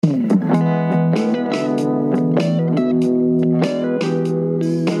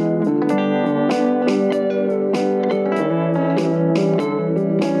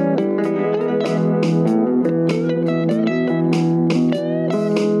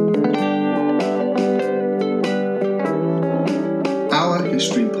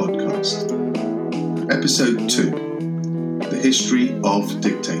Episode 2, The History of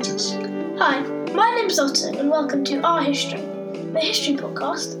Dictators. Hi, my name's Otto and welcome to Our History, the history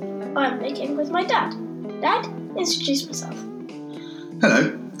podcast I'm making with my dad. Dad, introduce myself.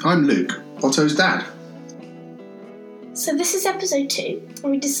 Hello, I'm Luke, Otto's dad. So this is episode 2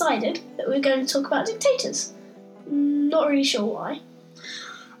 and we decided that we were going to talk about dictators. Not really sure why.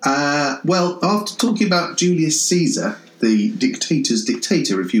 Well, after talking about Julius Caesar, the dictator's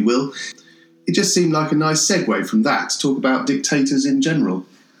dictator, if you will, it just seemed like a nice segue from that to talk about dictators in general.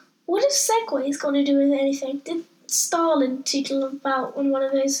 What have segues got to do with anything? Did Stalin tootle about on one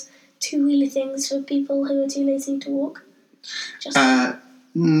of those two-wheeler things for people who are too lazy to walk?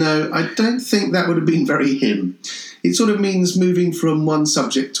 No, I don't think that would have been very him. It sort of means moving from one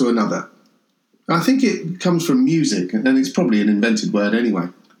subject to another. I think it comes from music, and it's probably an invented word anyway.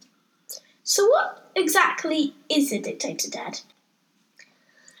 So what exactly is a dictator, Dad?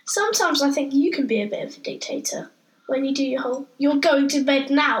 Sometimes I think you can be a bit of a dictator when you do your whole "you're going to bed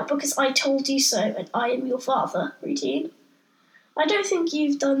now because I told you so and I am your father" routine. I don't think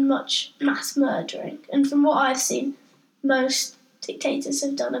you've done much mass murdering, and from what I've seen, most dictators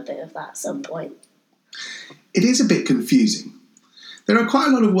have done a bit of that at some point. It is a bit confusing. There are quite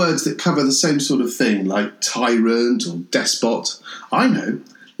a lot of words that cover the same sort of thing, like tyrant or despot. I know.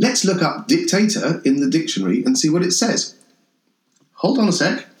 Let's look up dictator in the dictionary and see what it says. Hold on a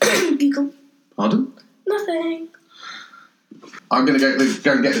sec. Google. Pardon? Nothing. I'm going to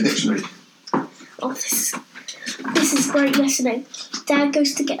go and get the dictionary. Oh, this is great listening. Dad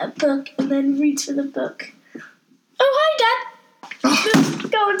goes to get a book and then reads from the book. Oh, hi,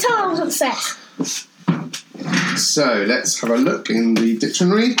 Dad. Go on, tell us what it says. So, let's have a look in the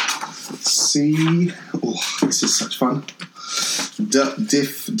dictionary. See... Oh, this is such fun.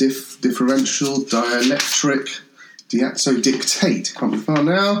 Differential, dielectric, diaxo, dictate. Can't be far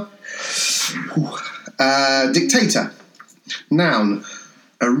now. Dictator. Noun.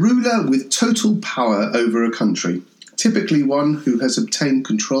 A ruler with total power over a country. Typically one who has obtained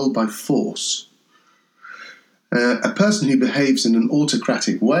control by force. A person who behaves in an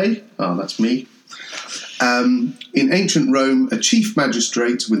autocratic way. Oh, that's me. In ancient Rome, a chief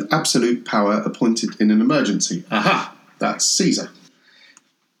magistrate with absolute power appointed in an emergency. Aha! That's Caesar.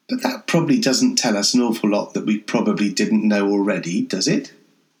 But that probably doesn't tell us an awful lot that we probably didn't know already, does it?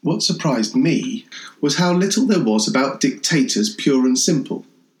 What surprised me was how little there was about dictators pure and simple.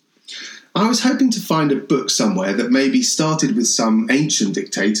 I was hoping to find a book somewhere that maybe started with some ancient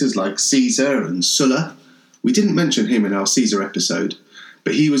dictators like Caesar and Sulla. We didn't mention him in our Caesar episode,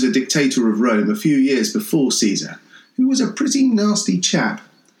 but he was a dictator of Rome a few years before Caesar, who was a pretty nasty chap.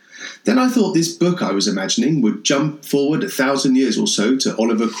 Then I thought this book I was imagining would jump forward 1,000 years or so to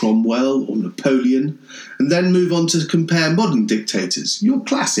Oliver Cromwell or Napoleon, and then move on to compare modern dictators, your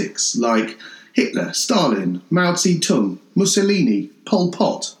classics like Hitler, Stalin, Mao Zedong, Mussolini, Pol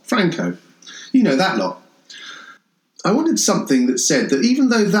Pot, Franco. You know, that lot. I wanted something that said that even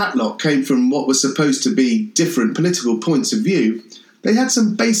though that lot came from what was supposed to be different political points of view, they had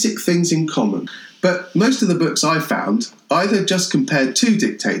some basic things in common. But most of the books I found either just compared two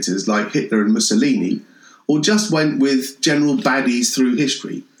dictators like Hitler and Mussolini, or just went with general baddies through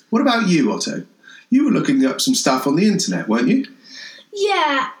history. What about you, Otto? You were looking up some stuff on the internet, weren't you?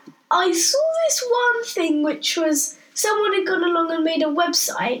 Yeah, I saw this one thing which was someone had gone along and made a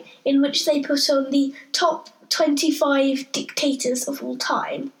website in which they put on the top 25 dictators of all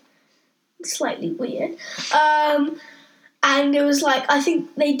time. Slightly weird. And it was like, I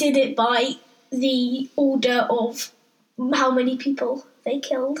think they did it by the order of how many people they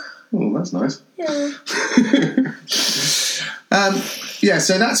killed. Oh, that's nice. Yeah.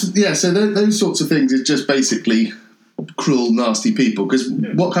 So those sorts of things is just basically cruel, nasty people. Because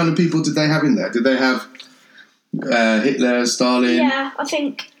what kind of people did they have in there? Did they have Hitler, Stalin? Yeah, I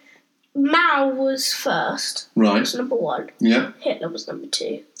think Mao was first. Right. Was number 1. Yeah. Hitler was number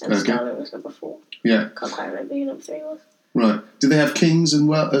 2. And Stalin was number 4. Yeah. Can't quite remember who number 3 was. Right. Did they have kings as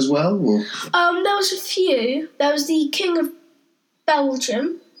well? Or? There was a few. There was the King of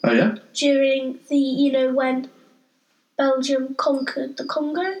Belgium. Oh, yeah? During the, when Belgium conquered the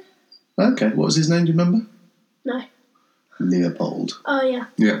Congo. Okay. What was his name, do you remember? No. Leopold. Oh, yeah.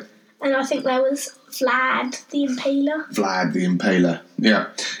 Yeah. And I think there was Vlad the Impaler. Vlad the Impaler.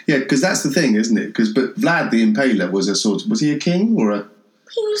 Yeah. Yeah, because that's the thing, isn't it? But Vlad the Impaler was was he a king or a...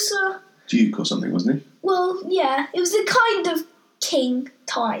 He was a... Duke or something, wasn't he? Well, yeah, it was a kind of king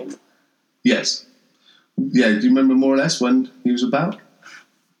time. Yes. Yeah, do you remember more or less when he was about?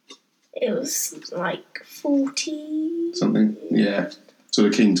 It was like 40... Something, yeah. Sort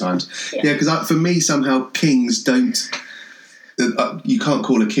of king times. Yeah, because for me, somehow, kings don't... you can't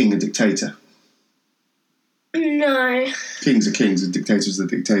call a king a dictator. No. Kings are kings and dictators are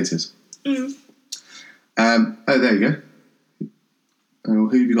dictators. Mm. There you go. Oh,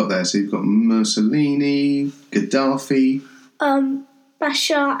 who have you got there? So you've got Mussolini, Gaddafi.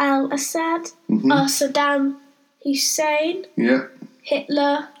 Bashar al-Assad. Mm-hmm. Saddam Hussein. Yeah.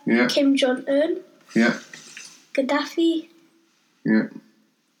 Hitler. Yeah. Kim Jong-un. Yeah. Gaddafi. Yeah.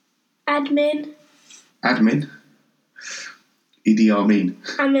 Admin. Idi Amin.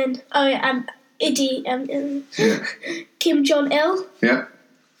 Amin. Oh, yeah. Idi. Yeah. Kim Jong-il. Yeah.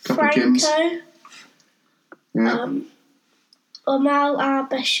 Couple of Kims. Franco. Yeah. Omar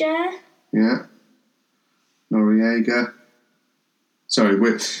al-Bashir. Yeah. Noriega. Sorry,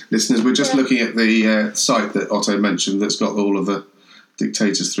 listeners, we're just looking at the site that Otto mentioned that's got all of the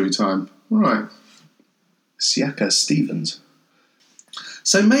dictators through time. All right. Siaka Stevens.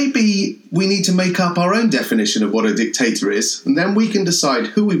 So maybe we need to make up our own definition of what a dictator is, and then we can decide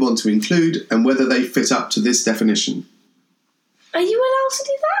who we want to include and whether they fit up to this definition. Are you allowed to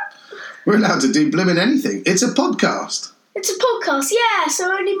do that? We're allowed to do blooming anything. It's a podcast. It's a podcast, yeah, so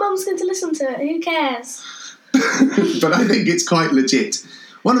only Mum's going to listen to it. Who cares? But I think it's quite legit.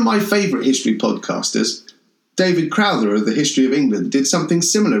 One of my favourite history podcasters, David Crowther of the History of England, did something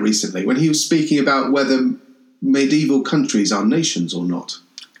similar recently when he was speaking about whether medieval countries are nations or not.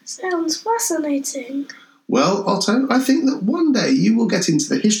 Sounds fascinating. Well, Otto, I think that one day you will get into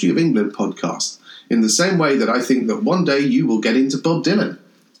the History of England podcast in the same way that I think that one day you will get into Bob Dylan.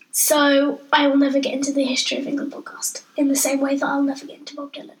 So I will never get into the History of England podcast in the same way that I'll never get into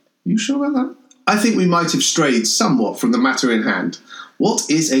Bob Dylan. You sure about that? I think we might have strayed somewhat from the matter in hand. What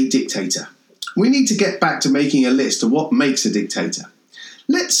is a dictator? We need to get back to making a list of what makes a dictator.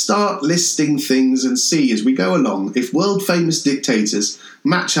 Let's start listing things and see as we go along if world-famous dictators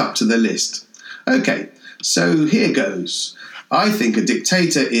match up to the list. Okay, so here goes. I think a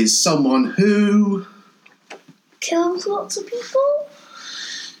dictator is someone who... kills lots of people?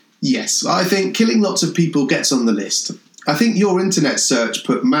 Yes, I think killing lots of people gets on the list. I think your internet search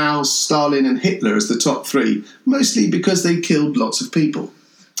put Mao, Stalin and Hitler as the top three, mostly because they killed lots of people.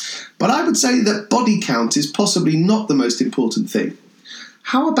 But I would say that body count is possibly not the most important thing.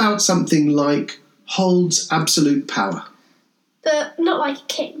 How about something like holds absolute power? But not like a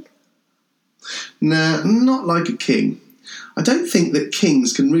king. Nah, not like a king. I don't think that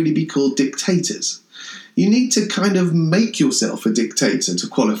kings can really be called dictators. You need to kind of make yourself a dictator to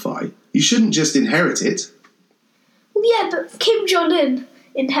qualify. You shouldn't just inherit it. Well, yeah, but Kim Jong-un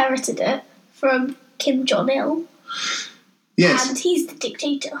inherited it from Kim Jong-il. Yes. And he's the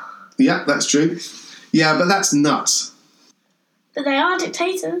dictator. Yeah, that's true. Yeah, but that's nuts. But they are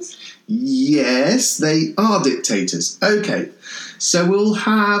dictators. Yes, they are dictators. Okay, so we'll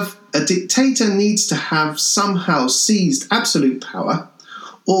have a dictator needs to have somehow seized absolute power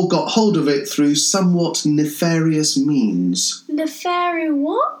or got hold of it through somewhat nefarious means. Nefarious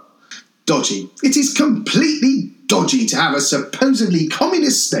what? Dodgy. It is completely dodgy to have a supposedly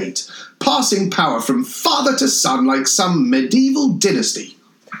communist state passing power from father to son like some medieval dynasty.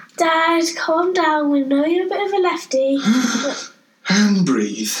 Dad, calm down. We know you're a bit of a lefty. And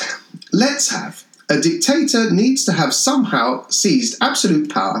breathe. Let's have a dictator needs to have somehow seized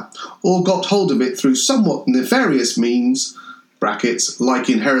absolute power or got hold of it through somewhat nefarious means, brackets, like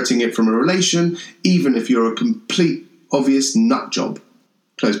inheriting it from a relation, even if you're a complete obvious nut job,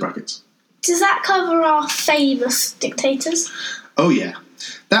 close brackets. Does that cover our famous dictators? Oh yeah,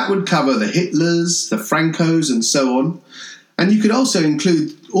 that would cover the Hitlers, the Francos and so on. And you could also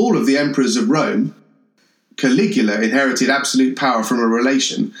include all of the emperors of Rome. Caligula inherited absolute power from a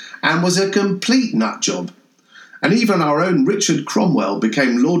relation and was a complete nut job. And even our own Richard Cromwell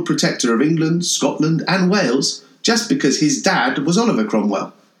became Lord Protector of England, Scotland and Wales just because his dad was Oliver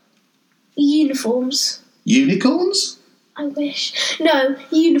Cromwell. Uniforms. Unicorns? I wish. No,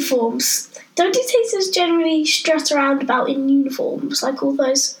 uniforms. Don't dictators generally strut around about in uniforms like all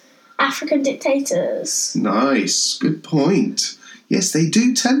those African dictators? Nice, good point. Yes, they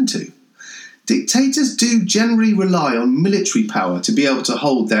do tend to. Dictators do generally rely on military power to be able to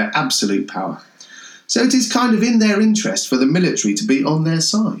hold their absolute power. So it is kind of in their interest for the military to be on their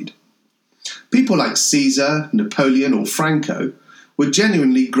side. People like Caesar, Napoleon or Franco were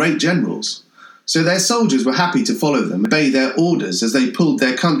genuinely great generals. So their soldiers were happy to follow them and obey their orders as they pulled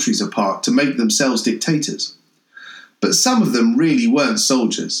their countries apart to make themselves dictators. But some of them really weren't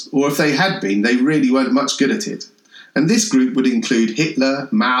soldiers, or if they had been, they really weren't much good at it. And this group would include Hitler,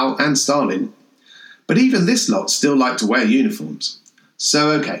 Mao and Stalin. But even this lot still like to wear uniforms.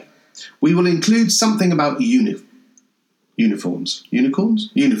 So, okay, we will include something about uniforms. Unicorns?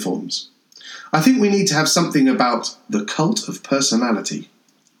 Uniforms. I think we need to have something about the cult of personality.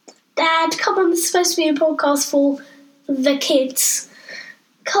 Dad, come on, this is supposed to be a podcast for the kids.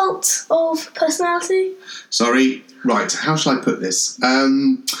 Cult of personality? Sorry. Right, how shall I put this?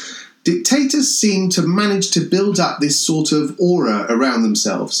 Dictators seem to manage to build up this sort of aura around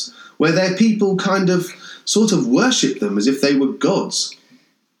themselves, where their people sort of worship them as if they were gods.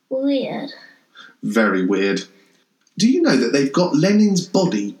 Weird. Very weird. Do you know that they've got Lenin's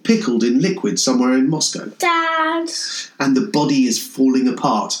body pickled in liquid somewhere in Moscow? Dad! And the body is falling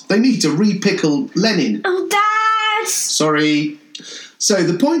apart. They need to re-pickle Lenin. Oh, Dad! Sorry. So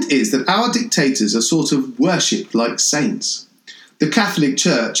the point is that our dictators are sort of worshipped like saints. The Catholic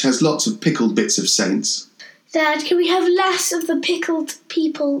Church has lots of pickled bits of saints. Dad, can we have less of the pickled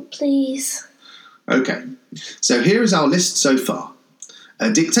people, please? Okay, so here is our list so far.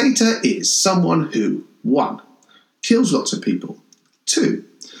 A dictator is someone who, 1. Kills lots of people. 2.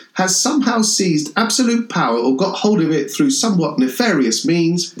 Has somehow seized absolute power or got hold of it through somewhat nefarious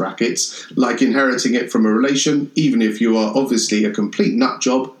means, brackets, like inheriting it from a relation, even if you are obviously a complete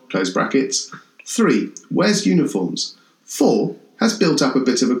nutjob, close brackets. 3. Wears uniforms. 4. Has built up a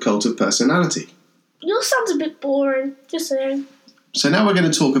bit of a cult of personality. Yours sounds a bit boring, just saying. So now we're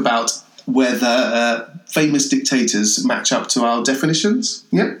going to talk about whether famous dictators match up to our definitions.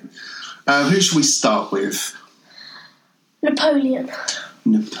 Yeah? Who should we start with? Napoleon.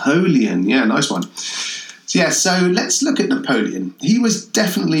 Napoleon, yeah, nice one. So let's look at Napoleon. He was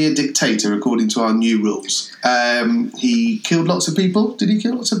definitely a dictator according to our new rules. He killed lots of people. Did he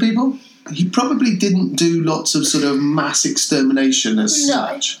kill lots of people? He probably didn't do lots of sort of mass extermination as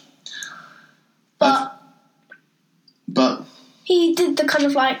such. But he did the kind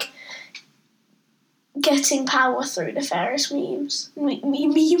of getting power through nefarious memes.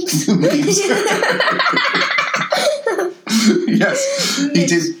 Memes. Yes, he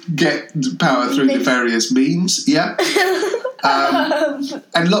did get power through nefarious means, yeah.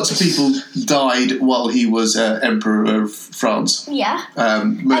 And lots of people died while he was Emperor of France. Yeah.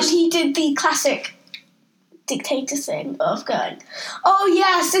 And he did the classic dictator thing of going, oh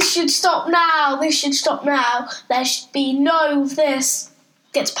yes, this should stop now, there should be no of this,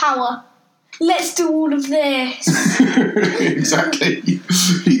 gets power. Let's do all of this. Exactly,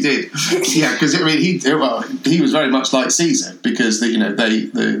 he did. Yeah, because he was very much like Caesar because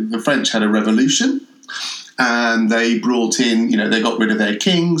the French had a revolution, and they brought in they got rid of their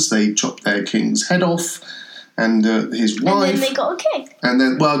kings, they chopped their king's head off, and his wife. And then they got a king. And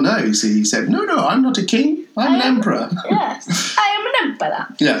then he said no, I'm not a king, I'm an emperor. Yes, I am an emperor.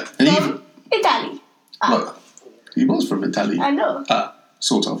 Yeah, and from Italy. Well, he was from Italy. I know.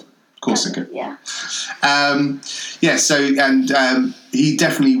 Sort of. Corsica. Yeah. He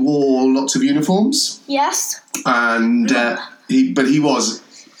definitely wore lots of uniforms. Yes. And he was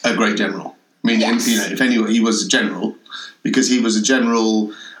a great general. I mean, yes. if anyone, he was a general because he was a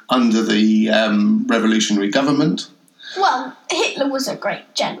general under the revolutionary government. Well, Hitler was a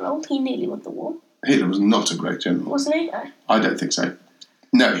great general. He nearly won the war. Hitler was not a great general. Wasn't he? Oh. I don't think so.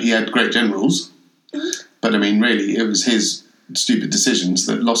 No, he had great generals. Mm-hmm. But I mean, really, it was his stupid decisions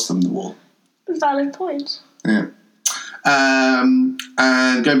that lost them the war. Valid point. Yeah. And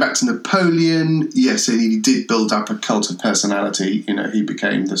going back to Napoleon, yes, he did build up a cult of personality. He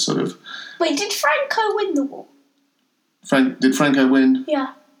became the sort of... Wait, did Franco win the war? Did Franco win?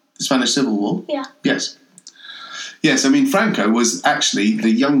 Yeah. The Spanish Civil War? Yeah. Yes. Yes, I mean, Franco was actually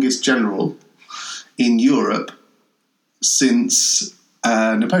the youngest general in Europe since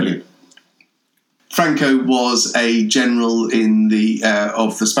Napoleon. Franco was a general in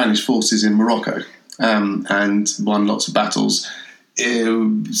of the Spanish forces in Morocco and won lots of battles.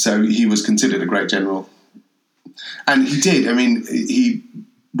 So he was considered a great general. And he did. I mean, he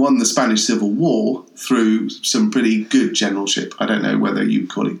won the Spanish Civil War through some pretty good generalship. I don't know whether you'd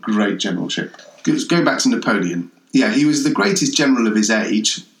call it great generalship. Going back to Napoleon. Yeah, he was the greatest general of his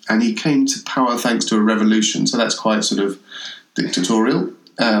age, and he came to power thanks to a revolution. So that's quite sort of dictatorial.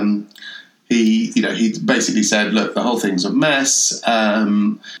 He basically said, look, the whole thing's a mess.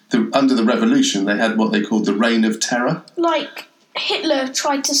 Under the revolution, they had what they called the Reign of Terror. Like Hitler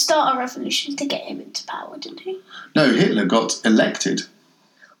tried to start a revolution to get him into power, didn't he? No, Hitler got elected.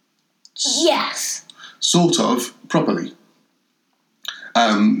 Yes. Sort of, properly.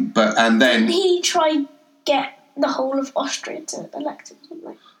 Then he tried to get the whole of Austria to elect him, didn't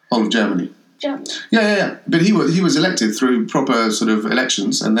they? Whole of Germany. Germany. Yeah. But he was elected through proper sort of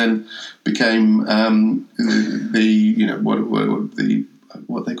elections, and then became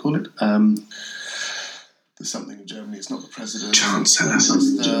what they call it. There's something in Germany. It's not the president. Chancellor.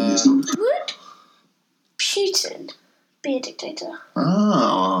 Something in Germany. It's not. Would Putin be a dictator?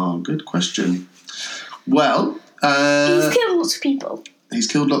 Ah, good question. Well, he's killed lots of people. He's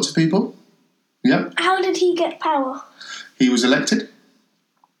killed lots of people. Yep. How did he get power? He was elected.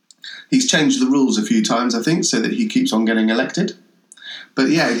 He's changed the rules a few times, I think, so that he keeps on getting elected. But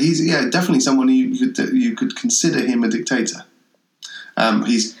yeah, he's definitely someone you could consider him a dictator.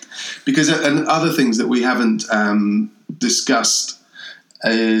 He's because and other things that we haven't discussed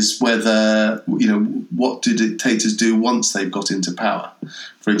is whether what do dictators do once they've got into power.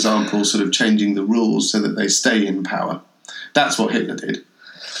 For example, sort of changing the rules so that they stay in power. That's what Hitler did.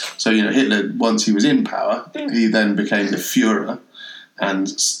 So Hitler, once he was in power, he then became the Führer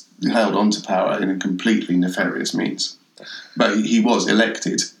and held on to power in a completely nefarious means. But he was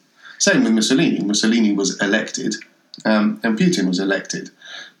elected. Same with Mussolini. Mussolini was elected, and Putin was elected.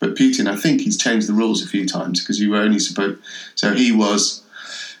 But Putin, I think he's changed the rules a few times because you were only supposed... So he was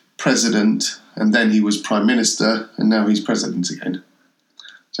president, and then he was prime minister, and now he's president again.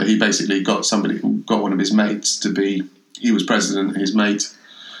 So he basically got one of his mates to be... He was president, his mate,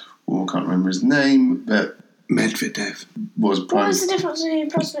 I can't remember his name, but... Medvedev was prime... What was the difference between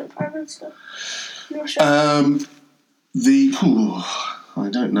president and prime minister? I'm not sure. I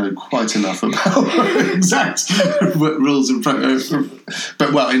don't know quite enough about exact rules of...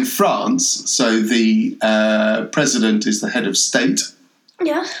 But, well, in France, so the president is the head of state.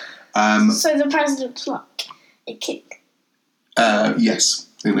 Yeah. So the president's like a king. Yes,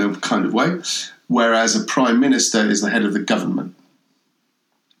 in a kind of way. Whereas a prime minister is the head of the government.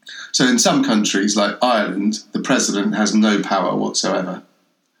 So in some countries, like Ireland, the president has no power whatsoever.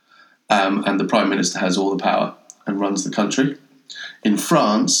 And the prime minister has all the power and runs the country. In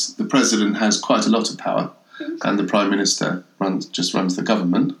France, the president has quite a lot of power, and the prime minister just runs the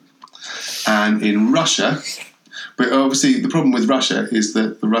government. And in Russia, but obviously the problem with Russia is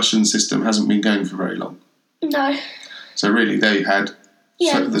that the Russian system hasn't been going for very long. No. So really, they had...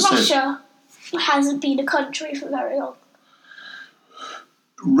 Russia hasn't been a country for very long.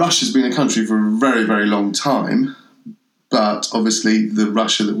 Russia's been a country for a very, very long time, but obviously the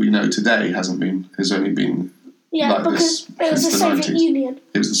Russia that we know today has only been like because this it was the since Soviet 90s. Union.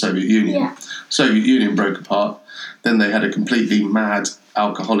 It was the Soviet Union. Yeah. Soviet Union broke apart. Then they had a completely mad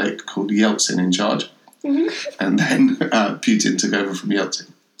alcoholic called Yeltsin in charge. Mm-hmm. And then Putin took over from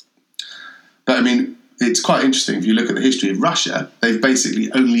Yeltsin. But I mean, it's quite interesting. If you look at the history of Russia, they've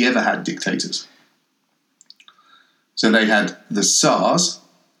basically only ever had dictators. So they had the Tsars.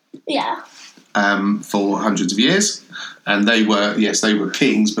 Yeah. For hundreds of years, and they were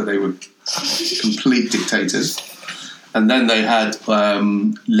kings, but they were complete dictators. And then they had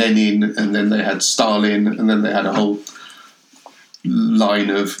Lenin, and then they had Stalin, and then they had a whole line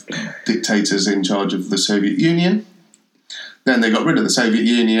of dictators in charge of the Soviet Union. Then they got rid of the Soviet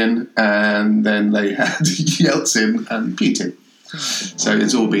Union, and then they had Yeltsin and Putin. So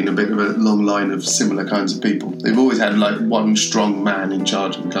it's all been a bit of a long line of similar kinds of people. They've always had like one strong man in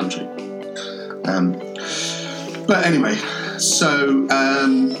charge of the country. But anyway, so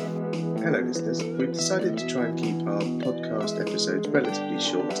hello listeners. We've decided to try and keep our podcast episodes relatively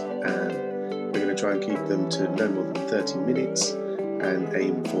short, and we're going to try and keep them to no more than 30 minutes and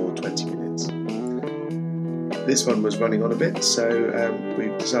aim for 20 minutes. This one was running on a bit, so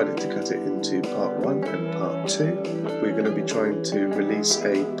we've decided to cut it into part 1 and part 2. We're going to be trying to release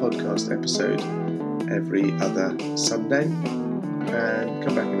a podcast episode every other Sunday, and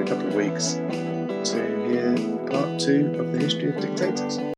come back in a couple of weeks to hear part 2 of the History of Dictators.